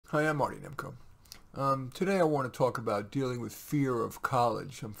Hi, I'm Marty Nemko. Today I want to talk about dealing with fear of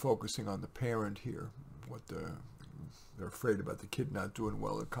college. I'm focusing on the parent here, what they're afraid about the kid not doing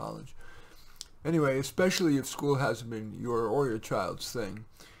well at college. Anyway, especially if school hasn't been your or your child's thing,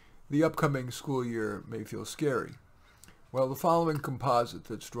 the upcoming school year may feel scary. Well, the following composite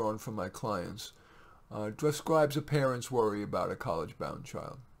that's drawn from my clients describes a parent's worry about a college-bound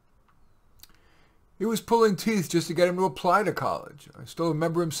child. He was pulling teeth just to get him to apply to college. I still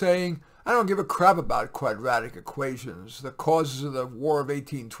remember him saying, "I don't give a crap about quadratic equations, the causes of the War of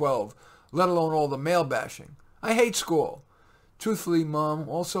 1812, let alone all the male bashing. I hate school. Truthfully, Mom,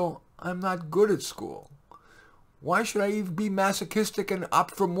 also, I'm not good at school. Why should I even be masochistic and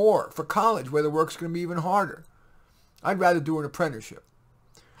opt for more, for college, where the work's going to be even harder? I'd rather do an apprenticeship."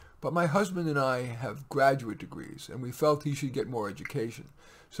 But my husband and I have graduate degrees, and we felt he should get more education.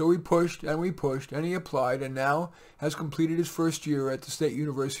 So we pushed, and he applied, and now has completed his first year at the State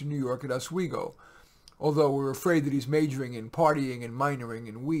University of New York at Oswego, although we're afraid that he's majoring in partying and minoring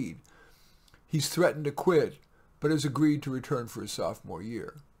in weed. He's threatened to quit, but has agreed to return for his sophomore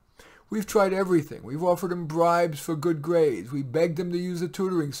year. We've tried everything. We've offered him bribes for good grades. We begged him to use the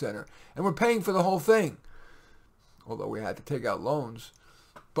tutoring center, and we're paying for the whole thing, although we had to take out loans.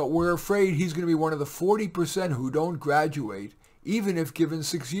 But we're afraid he's going to be one of the 40% who don't graduate, even if given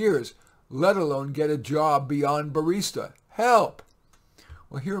 6 years, let alone get a job beyond barista. Help!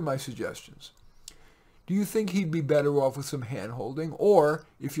 Well, here are my suggestions. Do you think he'd be better off with some hand-holding, or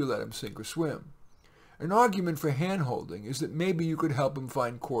if you let him sink or swim? An argument for hand-holding is that maybe you could help him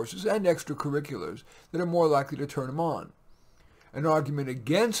find courses and extracurriculars that are more likely to turn him on. An argument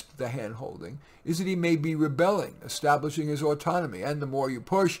against the hand-holding is that he may be rebelling, establishing his autonomy, and the more you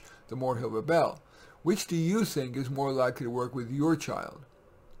push, the more he'll rebel. Which do you think is more likely to work with your child?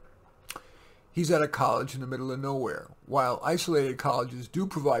 He's at a college in the middle of nowhere. While isolated colleges do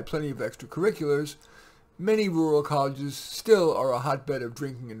provide plenty of extracurriculars, many rural colleges still are a hotbed of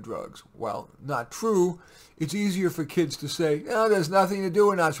drinking and drugs. While not true, it's easier for kids to say, "Oh, there's nothing to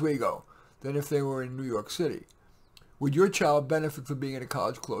do in Oswego," than if they were in New York City. Would your child benefit from being in a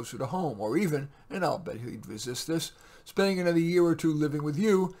college closer to home, or even, and I'll bet he'd resist this, spending another year or two living with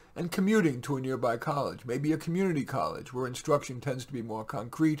you and commuting to a nearby college, maybe a community college where instruction tends to be more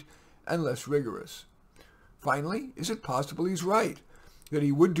concrete and less rigorous? Finally, is it possible he's right, that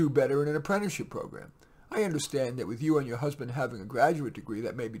he would do better in an apprenticeship program? I understand that with you and your husband having a graduate degree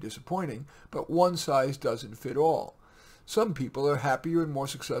that may be disappointing, but one size doesn't fit all. Some people are happier and more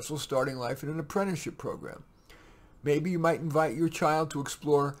successful starting life in an apprenticeship program. Maybe you might invite your child to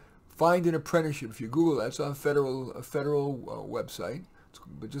explore Find an Apprenticeship. If you Google that, it's on a federal website.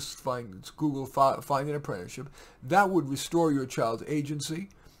 But just Google Find an Apprenticeship. That would restore your child's agency,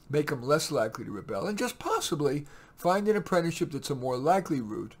 make them less likely to rebel, and just possibly find an apprenticeship that's a more likely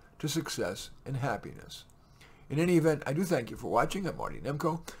route to success and happiness. In any event, I do thank you for watching. I'm Marty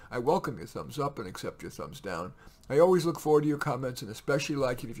Nemko. I welcome your thumbs up and accept your thumbs down. I always look forward to your comments, and especially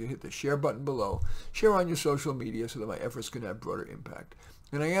like it if you hit the share button below. Share on your social media so that my efforts can have broader impact.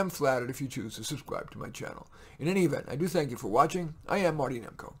 And I am flattered if you choose to subscribe to my channel. In any event, I do thank you for watching. I am Marty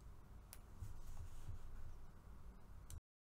Nemko.